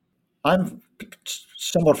I'm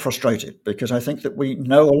somewhat frustrated because I think that we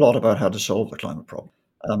know a lot about how to solve the climate problem.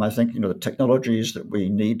 I think the technologies that we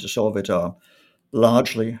need to solve it are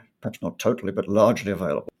largely, perhaps not totally, but largely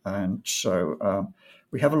available. And so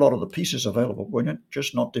we have a lot of the pieces available. We're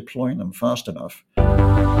just not deploying them fast enough.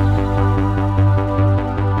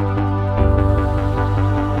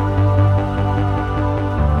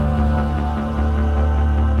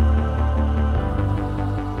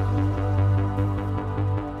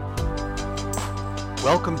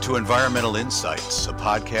 Welcome to Environmental Insights, a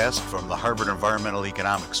podcast from the Harvard Environmental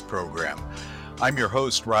Economics program. I'm your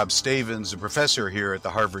host, Rob Stavins, a professor here at the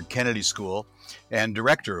Harvard Kennedy School and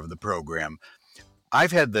director of the program.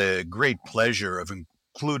 I've had the great pleasure of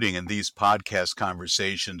including in these podcast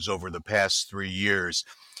conversations over the past 3 years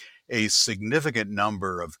a significant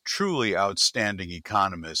number of truly outstanding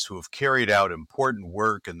economists who have carried out important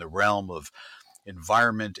work in the realm of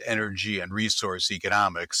environment, energy, and resource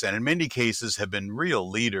economics, and in many cases have been real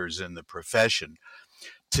leaders in the profession.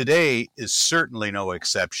 Today is certainly no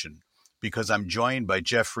exception, because I'm joined by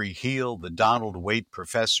Geoffrey Heel, the Donald Waite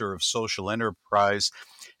Professor of Social Enterprise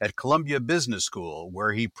at Columbia Business School,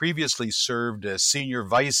 where he previously served as Senior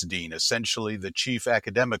Vice Dean, essentially the Chief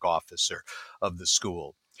Academic Officer of the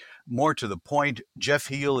school. More to the point, Geoff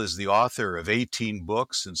Heel is the author of 18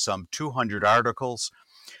 books and some 200 articles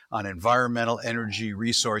on environmental, energy,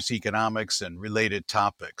 resource economics, and related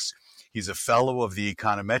topics. He's a fellow of the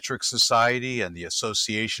Econometric Society and the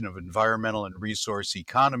Association of Environmental and Resource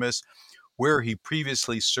Economists, where he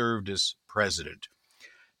previously served as president.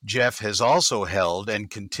 Geoff has also held and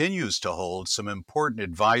continues to hold some important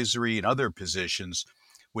advisory and other positions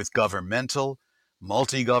with governmental,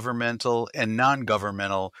 multi-governmental, and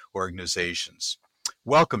non-governmental organizations.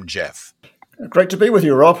 Welcome, Geoff. Great to be with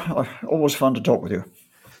you, Rob. Always fun to talk with you.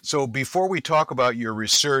 So before we talk about your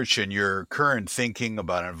research and your current thinking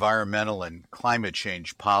about environmental and climate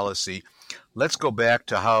change policy, let's go back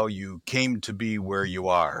to how you came to be where you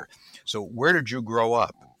are. So where did you grow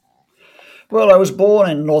up? Well, I was born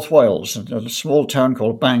in North Wales, in a small town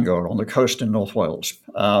called Bangor on the coast in North Wales.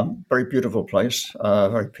 Very beautiful place,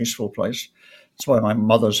 very peaceful place. That's where my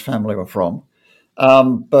mother's family were from.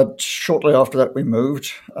 But shortly after that, we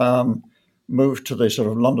moved to the sort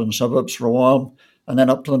of London suburbs for a while, and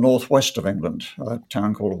then up to the northwest of England, a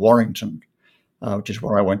town called Warrington, which is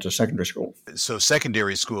where I went to secondary school. So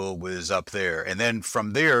secondary school was up there. And then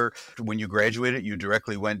from there, when you graduated, you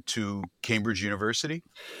directly went to Cambridge University?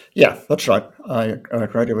 Yeah, that's right. I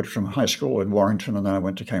graduated from high school in Warrington, and then I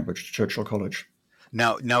went to Cambridge, Churchill College.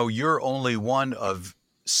 Now you're only one of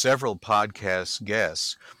several podcast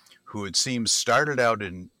guests who it seems started out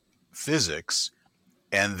in physics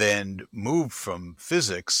and then moved from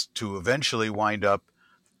physics to eventually wind up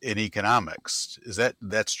in economics.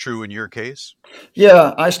 That's true in your case?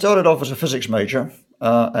 Yeah, I started off as a physics major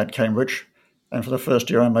at Cambridge, and for the first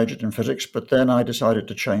year I majored in physics, but then I decided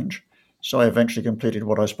to change. So I eventually completed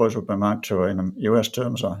what I suppose would amount to, in US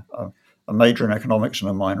terms, a major in economics and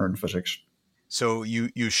a minor in physics. So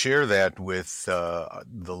you share that with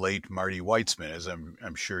the late Marty Weitzman, as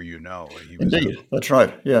I'm sure you know. Indeed, that's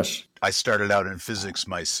right, yes. I started out in physics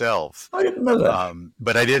myself. I didn't know that.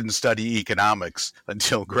 But I didn't study economics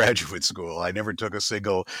until graduate school. I never took a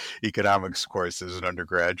single economics course as an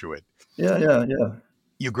undergraduate. Yeah.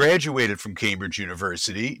 You graduated from Cambridge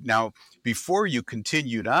University. Now, before you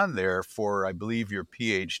continued on there for, I believe, your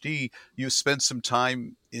PhD, you spent some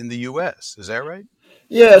time in the U.S. Is that right?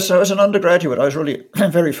 Yeah, so as an undergraduate, I was really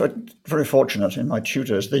very fortunate in my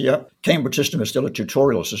tutors. The Cambridge system is still a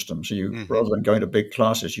tutorial system, so you rather than going to big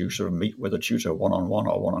classes, you sort of meet with a tutor one-on-one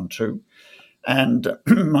or one-on-two. And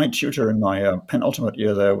my tutor in my penultimate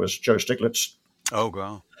year there was Joe Stiglitz. Oh,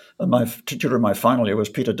 wow. And my tutor in my final year was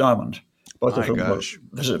Peter Diamond. Both of whom were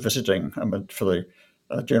visiting. For the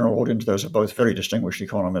general audience, those are both very distinguished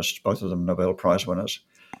economists, both of them Nobel Prize winners.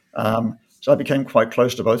 So I became quite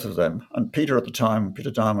close to both of them. And Peter at the time, Peter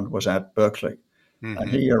Diamond, was at Berkeley. And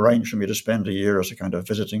he arranged for me to spend a year as a kind of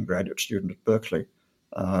visiting graduate student at Berkeley,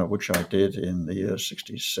 which I did in the year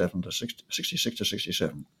 66 to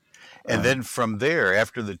 67. And then from there,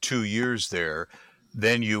 after the 2 years there,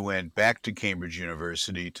 then you went back to Cambridge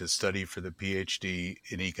University to study for the PhD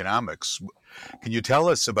in economics. Can you tell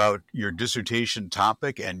us about your dissertation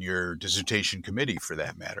topic and your dissertation committee, for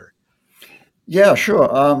that matter? Yeah, sure.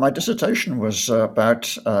 My dissertation was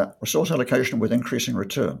about resource allocation with increasing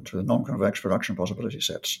return to the non-convex production possibility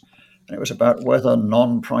sets. And it was about whether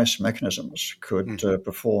non-price mechanisms could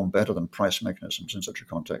perform better than price mechanisms in such a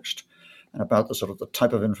context, and about the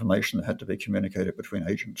type of information that had to be communicated between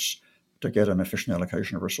agents to get an efficient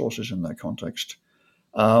allocation of resources in that context.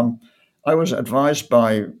 I was advised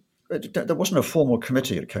by There wasn't a formal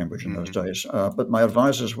committee at Cambridge in those days, but my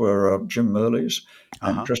advisors were Jim Merles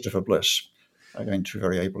and Christopher Bliss, again, two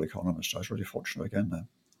very able economists. I was really fortunate again there.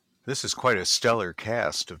 This is quite a stellar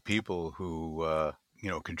cast of people who,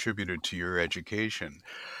 contributed to your education.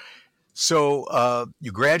 So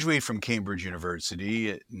you graduated from Cambridge University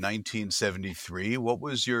in 1973. What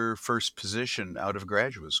was your first position out of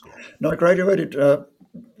graduate school? No, I graduated, got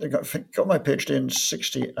my PhD in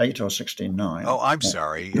 68 or 69. Oh, I'm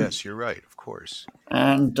sorry. Yes, you're right, of course.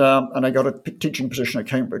 And I got a teaching position at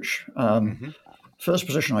Cambridge. First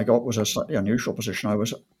position I got was a slightly unusual position. I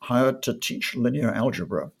was hired to teach linear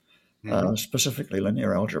algebra. Specifically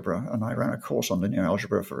linear algebra, and I ran a course on linear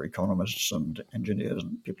algebra for economists and engineers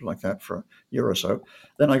and people like that for a year or so.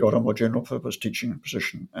 Then I got a more general purpose teaching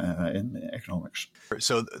position in economics.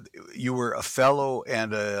 So you were a fellow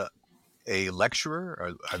and a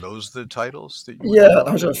lecturer? Are those the titles that you were?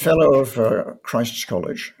 I was a fellow of Christ's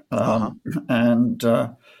College, and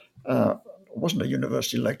wasn't a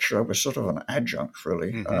university lecturer. I was sort of an adjunct,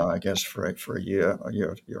 really, I guess, for a year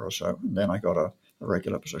or so. And then I got a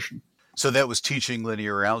regular position. So that was teaching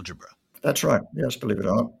linear algebra. That's right. Yes, believe it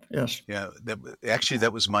or not. Yes. Yeah.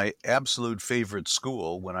 That was my absolute favorite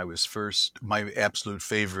school when I was my absolute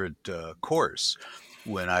favorite course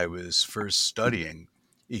when I was first studying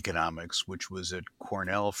economics, which was at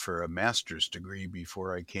Cornell for a master's degree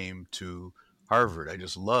before I came to Harvard. I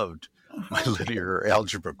just loved my linear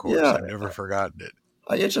algebra course. Yeah. I've never forgotten it.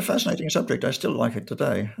 It's a fascinating subject. I still like it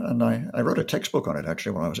today. And I wrote a textbook on it,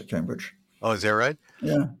 actually, when I was at Cambridge. Oh, is that right?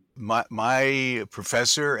 Yeah. My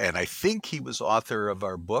professor, and I think he was author of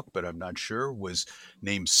our book, but I'm not sure, was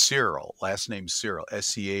named Cyril, last name Cyril,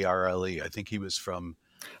 Searle. I think he was from...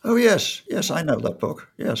 Oh, yes. Yes, I know that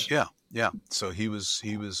book. Yes. Yeah. So he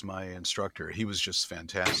was my instructor. He was just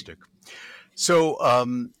fantastic. So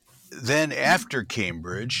then after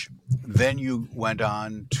Cambridge, then you went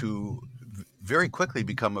on to very quickly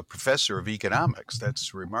become a professor of economics.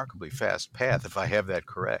 That's a remarkably fast path, if I have that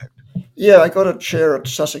correct. Yeah, I got a chair at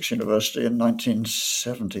Sussex University in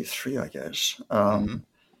 1973, I guess.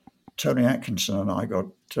 Tony Atkinson and I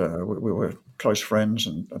we were close friends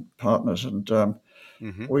and partners, and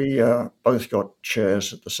we both got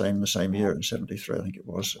chairs at the same year in 73, I think it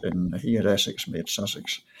was. He at Essex, me at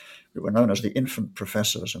Sussex. We were known as the infant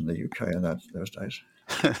professors in the UK in those days.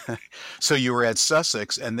 So you were at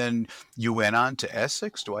Sussex, and then you went on to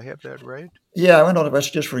Essex? Do I have that right? Yeah, I went on to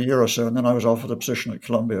Essex just for a year or so, and then I was offered a position at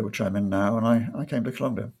Columbia, which I'm in now, and I came to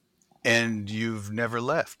Columbia. And you've never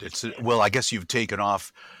left. I guess you've taken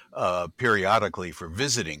off periodically for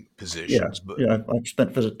visiting positions. Yeah, I've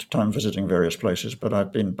spent time visiting various places, but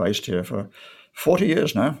I've been based here for 40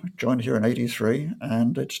 years now. I joined here in 83,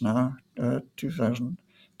 and it's now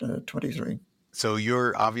 2023. So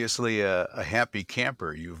you're obviously a happy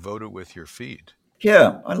camper. You voted with your feet.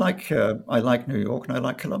 Yeah, I like New York and I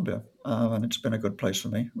like Columbia, and it's been a good place for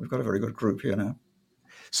me. We've got a very good group here now.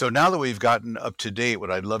 So now that we've gotten up to date, what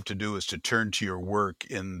I'd love to do is to turn to your work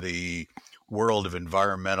in the world of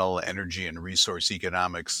environmental, energy, and resource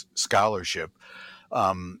economics scholarship.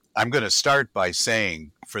 I'm going to start by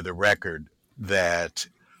saying, for the record, that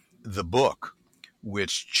the book,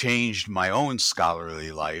 which changed my own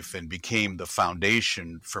scholarly life and became the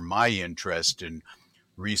foundation for my interest in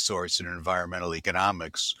resource and environmental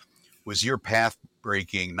economics, was your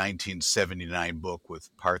path-breaking 1979 book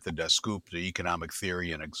with Partha Dasgupta, Economic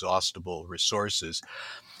Theory and Exhaustible Resources.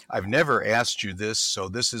 I've never asked you this, so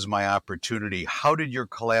this is my opportunity. How did your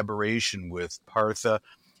collaboration with Partha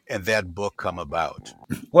and that book come about?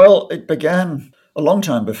 Well, it began a long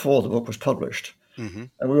time before the book was published. We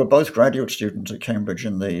were both graduate students at Cambridge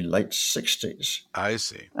in the late 60s. I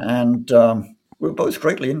see. And we were both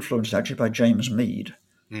greatly influenced, actually, by James Mead,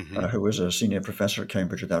 who was a senior professor at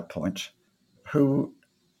Cambridge at that point, who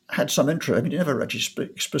had some interest. I mean, he never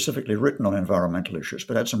actually specifically written on environmental issues,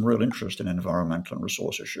 but had some real interest in environmental and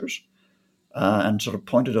resource issues, and sort of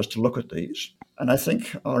pointed us to look at these. And I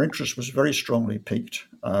think our interest was very strongly piqued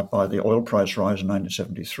by the oil price rise in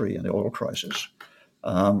 1973 and the oil crisis,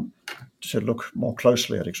 to look more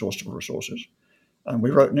closely at exhaustible resources. And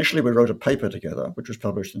we wrote a paper together, which was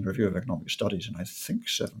published in the Review of Economic Studies in, I think,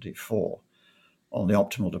 74, on the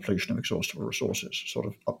optimal depletion of exhaustible resources, sort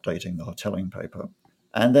of updating the telling paper.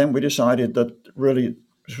 And then we decided that really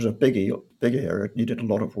this was a big area. It needed a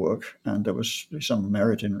lot of work, and there was some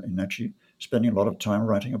merit in actually spending a lot of time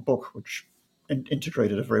writing a book, which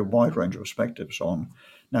integrated a very wide range of perspectives on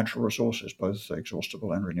natural resources, both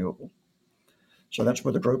exhaustible and renewable. So that's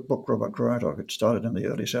where the book grew out of. It started in the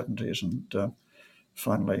early 70s, and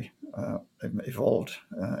finally evolved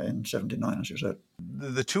in 79, as you said.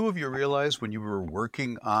 The two of you realized when you were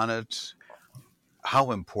working on it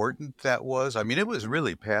how important that was? I mean, it was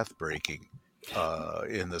really path-breaking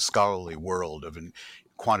in the scholarly world of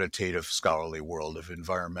quantitative scholarly world of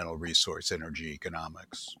environmental resource energy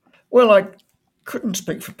economics. Well, I couldn't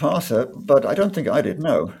speak for Partha, but I don't think I did.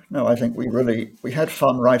 No, I think we had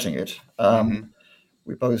fun writing it.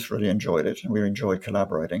 We both really enjoyed it, and we enjoyed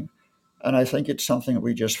collaborating. And I think it's something that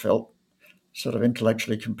we just felt sort of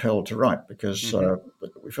intellectually compelled to write because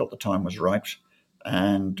we felt the time was right,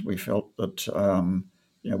 and we felt that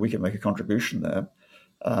we could make a contribution there,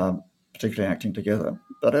 particularly acting together.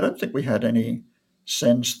 But I don't think we had any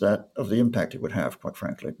sense of the impact it would have, quite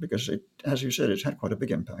frankly, because it, as you said, it's had quite a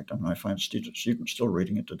big impact. I mean, I find students still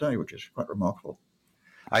reading it today, which is quite remarkable.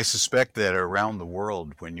 I suspect that around the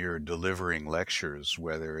world, when you're delivering lectures,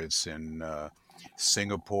 whether it's in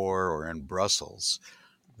Singapore or in Brussels,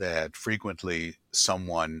 that frequently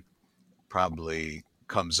someone probably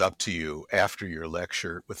comes up to you after your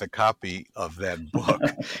lecture with a copy of that book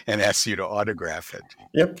and asks you to autograph it.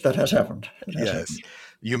 Yep, that has happened. Yes.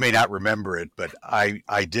 You may not remember it, but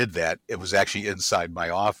I did that. It was actually inside my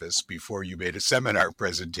office before you made a seminar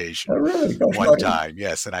presentation one time.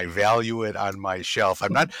 Yes, and I value it on my shelf.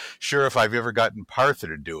 I'm not sure if I've ever gotten Partha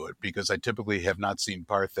to do it because I typically have not seen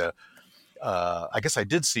Partha. I guess I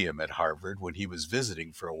did see him at Harvard when he was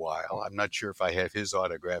visiting for a while. I'm not sure if I have his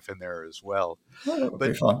autograph in there as well. That would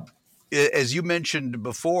be fun. As you mentioned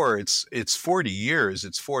before, it's 40 years,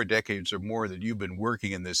 it's 4 decades or more that you've been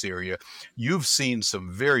working in this area. You've seen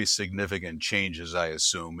some very significant changes, I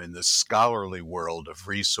assume, in the scholarly world of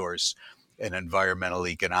resource and environmental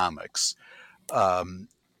economics. Are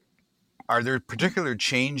there particular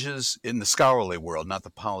changes in the scholarly world, not the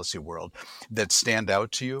policy world, that stand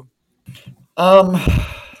out to you?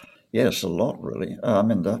 Yes, a lot, really. I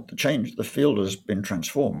mean, the field has been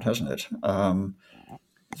transformed, hasn't it?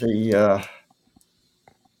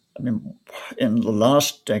 In the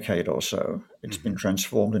last decade or so, it's been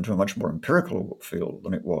transformed into a much more empirical field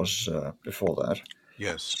than it was before that.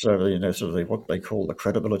 Yes. So, what they call the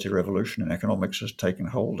credibility revolution in economics has taken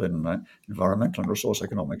hold in environmental and resource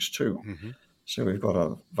economics too. So we've got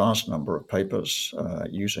a vast number of papers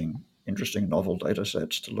using interesting novel data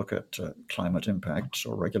sets to look at climate impacts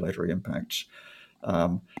or regulatory impacts.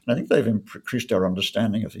 And I think they've increased our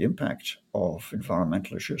understanding of the impact of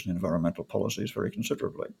environmental issues and environmental policies very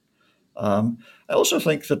considerably. I also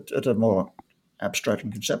think that at a more abstract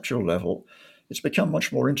and conceptual level, it's become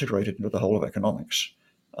much more integrated into the whole of economics.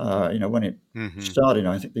 When it started,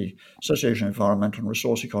 I think the Association of Environmental and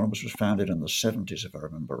Resource Economists was founded in the 70s, if I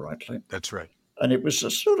remember rightly. That's right. And it was a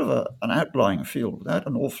sort of an outlying field without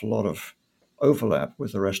an awful lot of overlap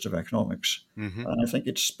with the rest of economics. And I think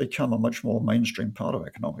it's become a much more mainstream part of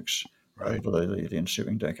economics over the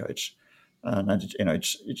ensuing decades. And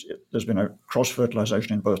there's been a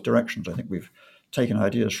cross-fertilization in both directions. I think we've taken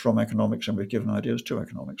ideas from economics and we've given ideas to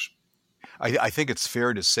economics. I think it's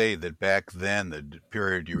fair to say that back then, the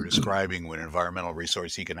period you were describing when environmental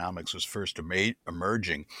resource economics was first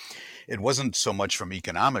emerging, it wasn't so much from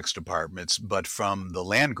economics departments, but from the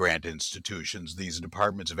land grant institutions, these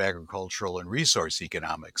departments of agricultural and resource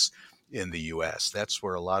economics in the U.S. That's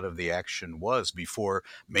where a lot of the action was before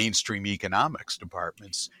mainstream economics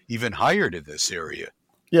departments even hired in this area.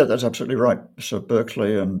 Yeah, that's absolutely right. So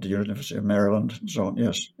Berkeley and the University of Maryland and so on,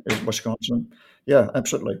 yes, Wisconsin. Yeah,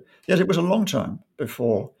 absolutely. Yes, it was a long time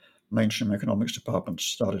before mainstream economics departments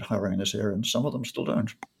started hiring in this area, and some of them still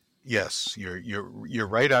don't. Yes, you're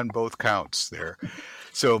right on both counts there.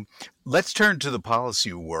 So let's turn to the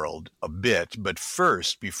policy world a bit. But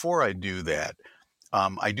first, before I do that,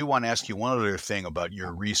 I do want to ask you one other thing about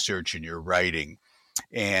your research and your writing.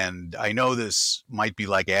 And I know this might be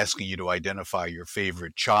like asking you to identify your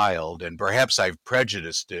favorite child, and perhaps I've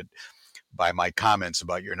prejudiced it by my comments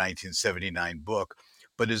about your 1979 book.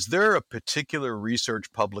 But is there a particular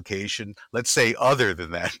research publication, let's say other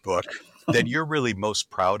than that book, that you're really most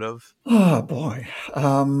proud of? Oh, boy.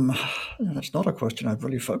 That's not a question I've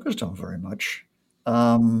really focused on very much.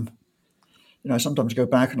 I sometimes go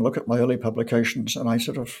back and look at my early publications and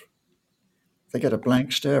they get a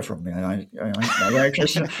blank stare from me. I actually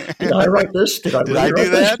say, did I write this? Did I really do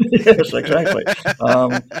that? Yes, exactly.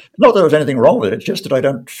 Not that there was anything wrong with it, it's just that I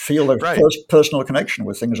don't feel a personal connection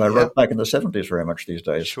with things I wrote back in the 70s very much these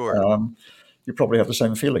days. Sure. You probably have the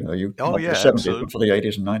same feeling, though. Not the 70s, absolutely. but for the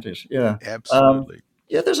 80s and 90s. Yeah. Absolutely.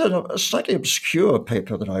 There's a slightly obscure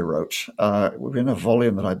paper that I wrote within a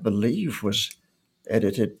volume that I believe was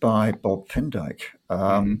edited by Bob Pindyck.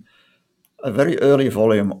 A very early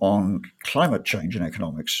volume on climate change in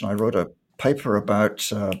economics. I wrote a paper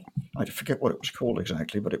about, I forget what it was called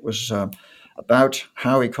exactly, but it was about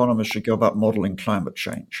how economists should go about modeling climate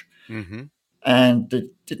change. Mm-hmm. And it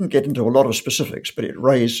didn't get into a lot of specifics, but it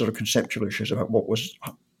raised sort of conceptual issues about what was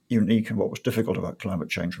unique and what was difficult about climate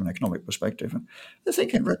change from an economic perspective. And I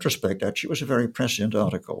think in retrospect, actually, it was a very prescient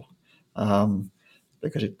article.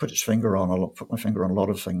 Because it put my finger on a lot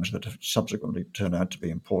of things that have subsequently turned out to be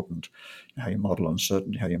important. How you model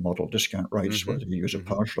uncertainty, how you model discount rates, Mm-hmm. whether you use a Mm-hmm.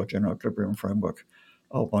 partial or general equilibrium framework,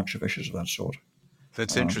 a whole bunch of issues of that sort.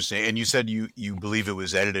 That's interesting. And you said you believe it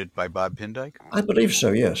was edited by Bob Pindyke? I believe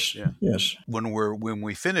so, yes. Yeah. Yes. When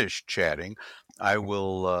we finish chatting, I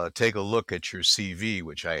will take a look at your CV,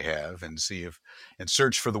 which I have, and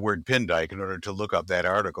search for the word Pindyke in order to look up that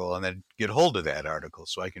article and then get hold of that article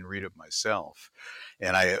so I can read it myself.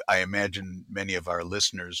 And I imagine many of our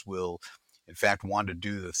listeners will, in fact, want to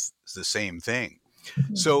do the same thing.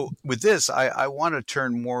 So with this, I want to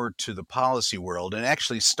turn more to the policy world and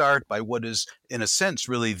actually start by what is, in a sense,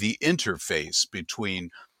 really the interface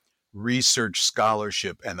between research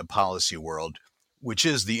scholarship and the policy world, which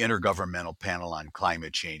is the Intergovernmental Panel on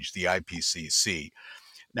Climate Change, the IPCC.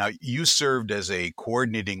 Now, you served as a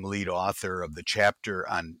coordinating lead author of the chapter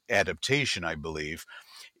on adaptation, I believe,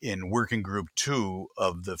 in Working Group 2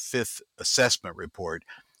 of the 5th Assessment Report.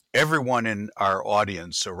 Everyone in our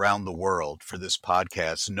audience around the world for this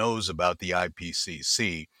podcast knows about the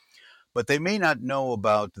IPCC, but they may not know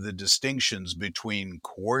about the distinctions between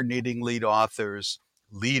coordinating lead authors,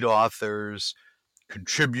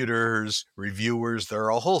 contributors, reviewers. There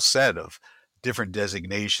are a whole set of different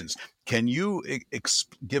designations. Can you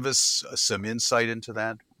give us some insight into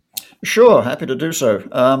that? Sure, happy to do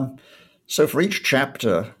so. So for each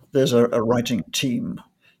chapter, there's a writing team.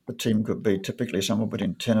 The team could be typically somewhere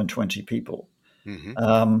between 10 and 20 people. Mm-hmm.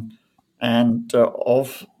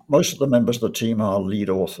 Of most of the members of the team are lead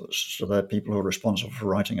authors. So they're people who are responsible for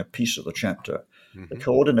writing a piece of the chapter. Mm-hmm. The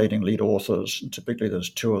coordinating lead authors, and typically there's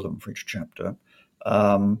 2 of them for each chapter,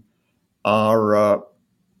 are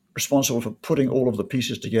responsible for putting all of the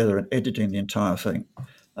pieces together and editing the entire thing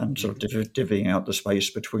and sort of divvying out the space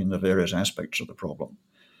between the various aspects of the problem.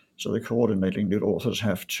 So the coordinating lead authors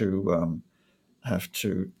have to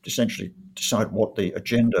essentially decide what the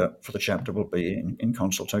agenda for the chapter will be in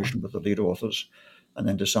consultation with the lead authors, and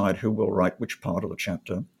then decide who will write which part of the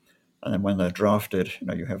chapter. And then when they're drafted,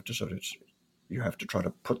 you have to try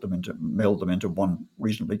to meld them into one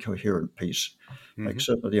reasonably coherent piece, make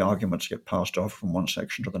certain that the arguments get passed off from one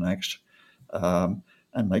section to the next,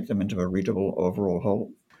 and make them into a readable overall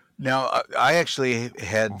whole. Now, I actually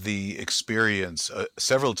had the experience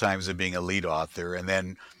several times of being a lead author, and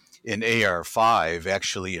then in AR5,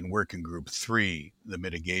 actually in Working Group 3, the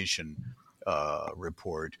mitigation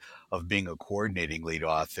report, of being a coordinating lead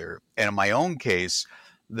author. And in my own case,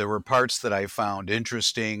 there were parts that I found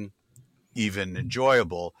interesting, even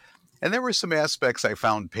enjoyable, and there were some aspects I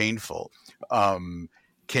found painful.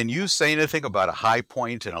 Can you say anything about a high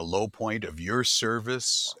point and a low point of your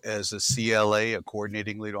service as a CLA, a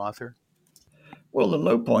coordinating lead author? Well, the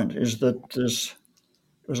low point is that it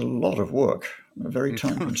was a lot of work, very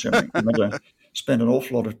time consuming. I had to spend an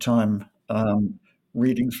awful lot of time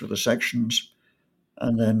reading through the sections,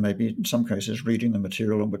 and then maybe in some cases reading the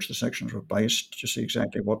material on which the sections were based to see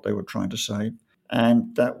exactly what they were trying to say.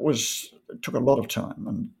 And it took a lot of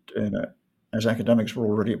time. And as academics, we're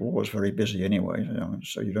already always very busy anyway,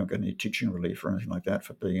 so you don't get any teaching relief or anything like that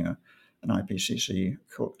for being an IPCC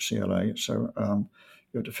CLA. So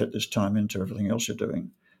you have to fit this time into everything else you're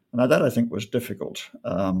doing. And that, I think, was difficult.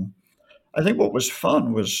 I think what was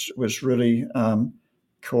fun was really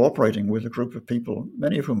cooperating with a group of people,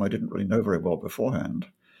 many of whom I didn't really know very well beforehand,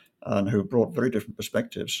 and who brought very different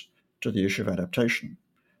perspectives to the issue of adaptation.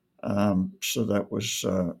 So that was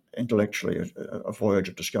intellectually a voyage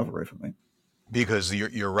of discovery for me. Because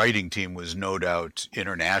your writing team was no doubt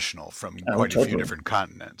international from quite a few different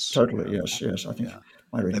continents. Totally, yes. I think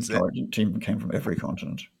my writing team came from every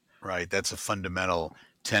continent. Right. That's a fundamental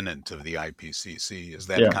tenet of the IPCC,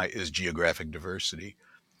 is geographic diversity.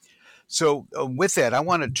 So with that, I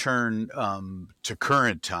want to turn to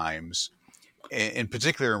current times, in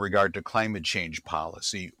particular in regard to climate change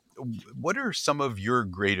policy. What are some of your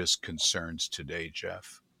greatest concerns today,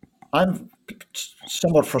 Jeff? I'm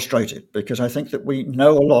somewhat frustrated because I think that we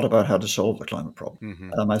know a lot about how to solve the climate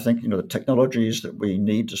problem. I think the technologies that we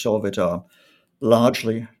need to solve it are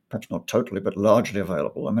largely, perhaps not totally, but largely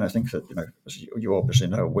available. I mean, I think that as you obviously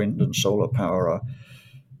know, wind and solar power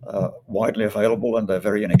are widely available and they're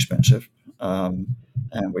very inexpensive. And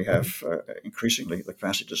we have increasingly the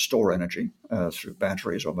capacity to store energy through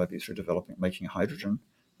batteries or maybe through making hydrogen.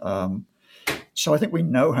 So I think we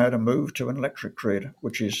know how to move to an electric grid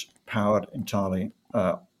which is powered entirely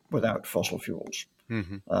without fossil fuels.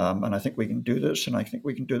 Mm-hmm. And I think we can do this, and I think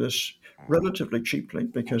we can do this relatively cheaply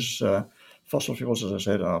because fossil fuels, as I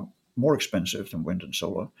said, are more expensive than wind and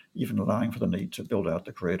solar, even allowing for the need to build out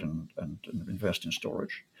the grid and invest in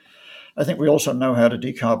storage. I think we also know how to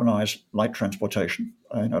decarbonize light transportation.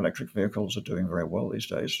 Electric vehicles are doing very well these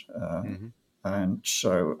days. Mm-hmm. And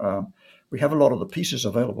so we have a lot of the pieces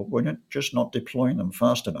available. We're just not deploying them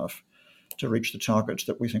fast enough to reach the targets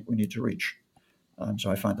that we think we need to reach. And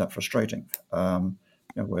so I find that frustrating.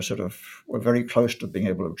 We're very close to being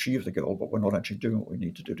able to achieve the goal, but we're not actually doing what we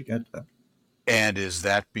need to do to get there. And is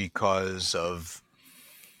that because of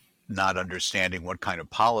not understanding what kind of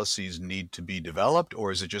policies need to be developed,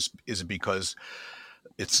 or is it because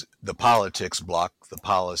it's the politics block the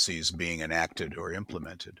policies being enacted or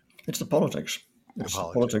implemented? It's the politics. It's the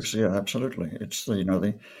politics. Politics. Yeah, absolutely. It's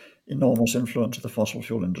the enormous influence of the fossil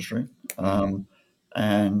fuel industry,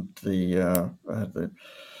 and the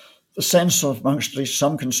sense of amongst at least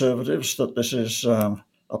some conservatives that this is a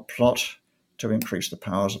plot to increase the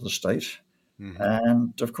powers of the state. Mm-hmm.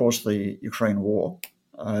 And of course, the Ukraine war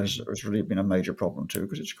has really been a major problem too,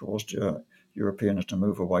 because it's caused Europeans to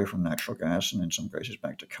move away from natural gas and in some cases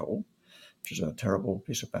back to coal, which is a terrible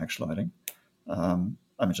piece of backsliding.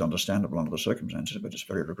 It's understandable under the circumstances, but it's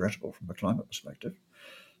very regrettable from a climate perspective.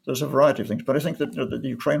 There's a variety of things, but I think that the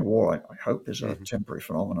Ukraine war, I hope, is a temporary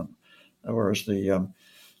phenomenon, whereas the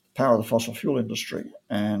power of the fossil fuel industry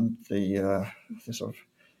and the sort of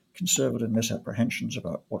conservative misapprehensions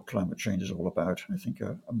about what climate change is all about, I think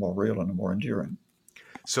are more real and more enduring.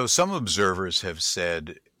 So some observers have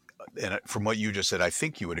said, and from what you just said, I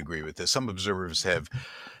think you would agree with this, some observers have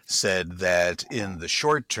said that in the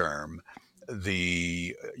short term,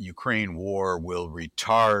 the Ukraine war will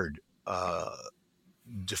retard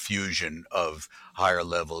diffusion of higher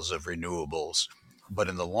levels of renewables, but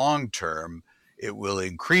in the long term, it will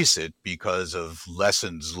increase it because of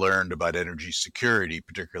lessons learned about energy security,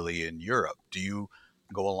 particularly in Europe. Do you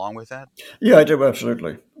go along with that? Yeah, I do,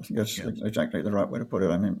 absolutely. I think that's exactly the right way to put it.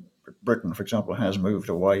 I mean, Britain, for example, has moved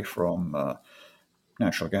away from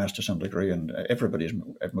natural gas to some degree, and everybody's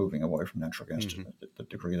moving away from natural gas to the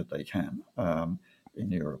degree that they can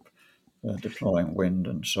in Europe, deploying wind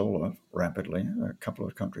and solar rapidly. A couple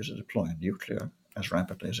of countries are deploying nuclear as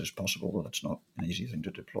rapidly as is possible, but that's not an easy thing to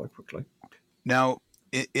deploy quickly. Now,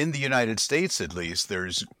 in the United States, at least,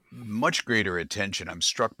 there's much greater attention. I'm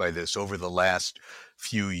struck by this over the last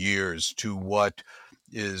few years to what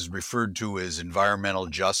is referred to as environmental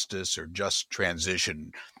justice or just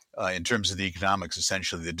transition in terms of the economics,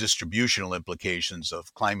 essentially the distributional implications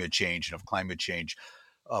of climate change and of climate change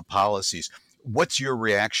policies. What's your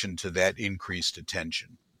reaction to that increased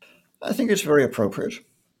attention? I think it's very appropriate.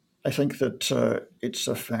 I think that it's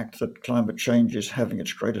a fact that climate change is having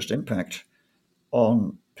its greatest impact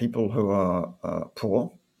on people who are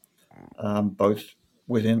poor, both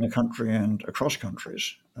within the country and across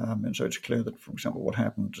countries. And so it's clear that, for example, what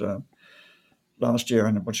happened last year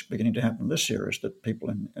and what's beginning to happen this year is that people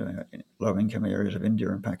in low-income areas of India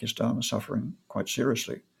and Pakistan are suffering quite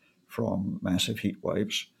seriously from massive heat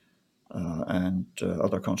waves and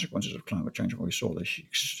other consequences of climate change. We saw this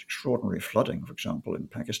extraordinary flooding, for example, in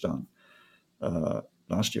Pakistan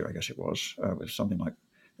last year, I guess it was, with something like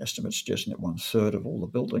estimates suggesting that 1/3 of all the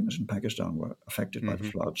buildings in Pakistan were affected by the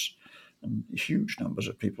floods and huge numbers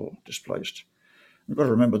of people displaced. We've got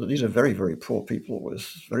to remember that these are very, very poor people with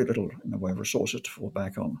very little in the way of resources to fall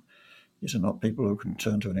back on. These are not people who can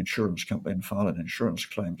turn to an insurance company and file an insurance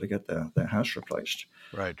claim to get their house replaced.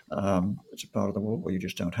 Right. It's a part of the world where you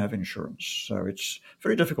just don't have insurance. So it's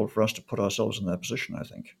very difficult for us to put ourselves in that position, I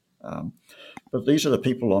think. But these are the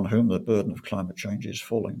people on whom the burden of climate change is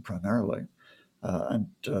falling primarily. And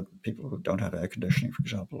people who don't have air conditioning, for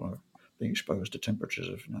example, are being exposed to temperatures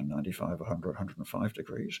of 95, 100, 105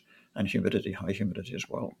 degrees, and humidity, high humidity as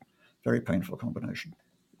well. Very painful combination.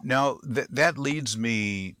 Now, that leads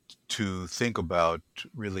me to think about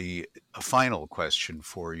really a final question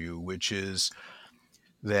for you, which is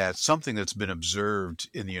that something that's been observed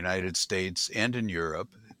in the United States and in Europe,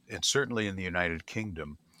 and certainly in the United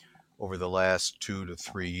Kingdom, over the last 2 to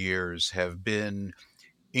 3 years have been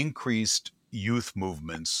increased youth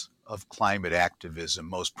movements of climate activism,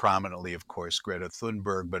 most prominently, of course, Greta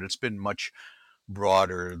Thunberg, but it's been much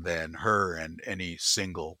broader than her and any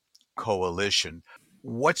single coalition.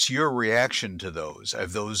 What's your reaction to those?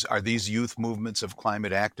 Are these youth movements of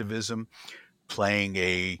climate activism playing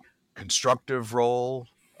a constructive role?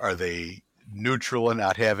 Are they neutral and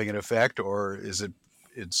not having an effect, or is it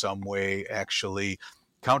in some way actually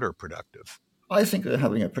counterproductive? I think they're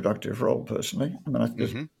having a productive role, personally. I mean, I think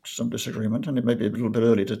there's some disagreement, and it may be a little bit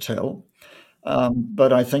early to tell.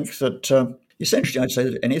 But I think that essentially I'd say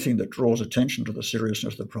that anything that draws attention to the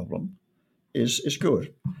seriousness of the problem is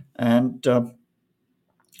good. And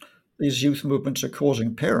these youth movements are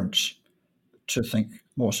causing parents to think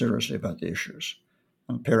more seriously about the issues.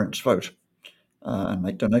 And parents vote and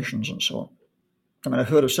make donations and so on. I mean, I've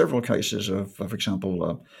heard of several cases of, for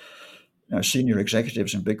example, senior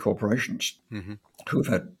executives in big corporations who've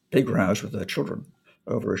had big rows with their children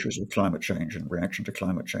over issues of climate change and reaction to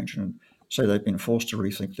climate change, and say they've been forced to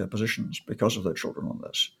rethink their positions because of their children on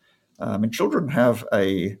this. And children have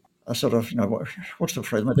a sort of, what's the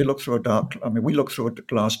phrase? They look through we look through a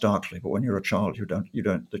glass darkly, but when you're a child, you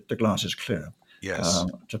don't. The glass is clear. Yes.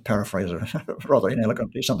 To paraphrase rather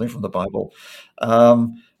inelegantly something from the Bible.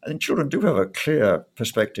 I think children do have a clear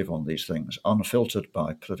perspective on these things, unfiltered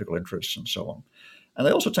by political interests and so on. And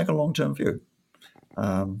they also take a long-term view.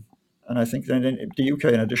 And I think that in the UK,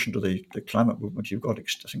 in addition to the climate movement, you've got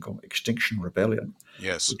a thing called Extinction Rebellion,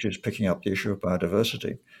 which is picking up the issue of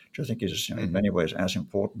biodiversity, which I think is in many ways as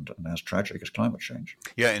important and as tragic as climate change.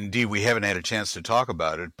 Yeah, indeed. We haven't had a chance to talk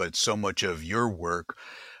about it, but so much of your work,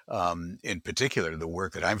 in particular, the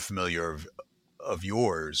work that I'm familiar of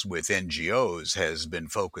yours with NGOs, has been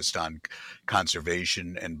focused on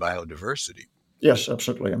conservation and biodiversity. Yes,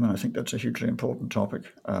 absolutely. I mean, I think that's a hugely important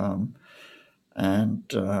topic. And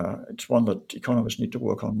it's one that economists need to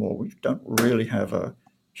work on more. We don't really have a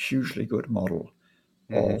hugely good model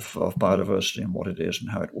of biodiversity and what it is and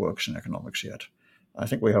how it works in economics yet. I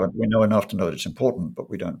think we know enough to know that it's important, but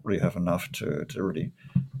we don't really have enough to really.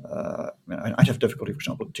 I'd have difficulty, for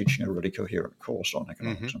example, teaching a really coherent course on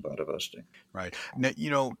economics and biodiversity. Right. Now,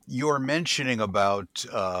 you're mentioning about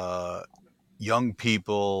young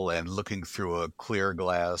people and looking through a clear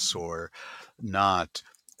glass or not.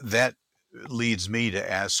 That leads me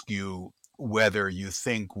to ask you whether you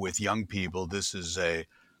think with young people this is a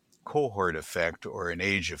cohort effect or an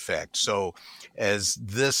age effect. So as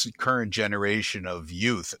this current generation of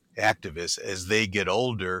youth activists, as they get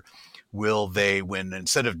older, will they, when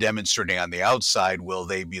instead of demonstrating on the outside, will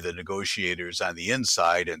they be the negotiators on the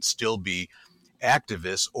inside and still be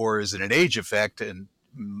activists? Or is it an age effect? And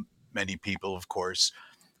many people, of course,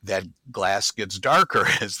 that glass gets darker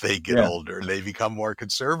as they get older and they become more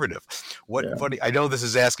conservative. I know this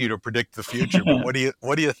is asking you to predict the future, but what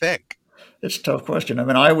do you think? It's a tough question. I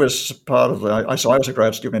mean, I was part of I was a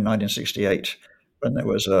grad student in 1968 when there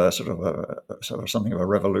was a sort of something of a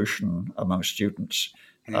revolution among students.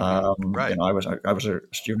 Right. I was a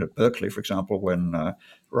student at Berkeley, for example, when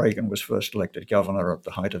Reagan was first elected governor at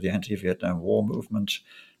the height of the anti-Vietnam War movement.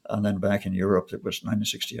 And then back in Europe,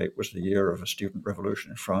 1968 was the year of a student revolution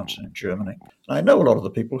in France and in Germany. And I know a lot of the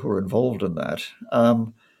people who were involved in that.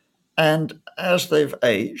 And as they've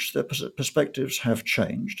aged, their perspectives have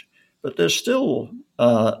changed. But they're still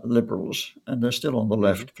liberals, and they're still on the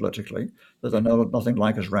left politically. But they're nothing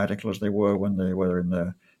like as radical as they were when they were in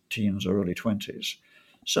their teens or early 20s.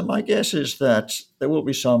 So my guess is that there will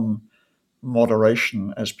be some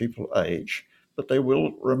moderation as people age, but they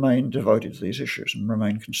will remain devoted to these issues and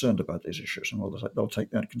remain concerned about these issues, and they'll take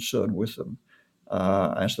that concern with them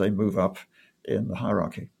as they move up in the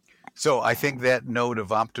hierarchy. So I think that note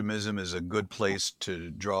of optimism is a good place to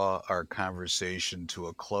draw our conversation to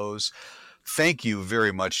a close. Thank you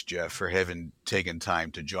very much, Jeff, for having taken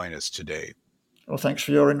time to join us today. Well, thanks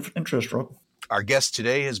for your interest, Rob. Our guest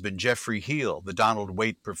today has been Geoffrey Heel, the Donald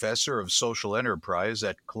Waite Professor of Social Enterprise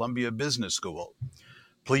at Columbia Business School.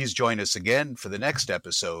 Please join us again for the next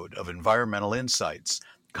episode of Environmental Insights,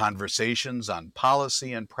 conversations on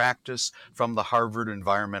policy and practice from the Harvard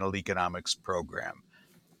Environmental Economics program.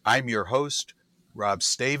 I'm your host, Rob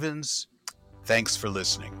Stavins. Thanks for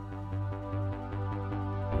listening.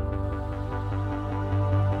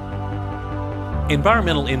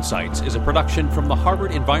 Environmental Insights is a production from the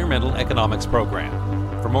Harvard Environmental Economics program.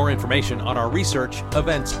 For more information on our research,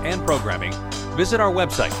 events, and programming, visit our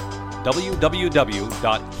website,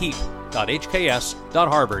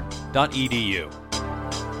 www.heap.hks.harvard.edu.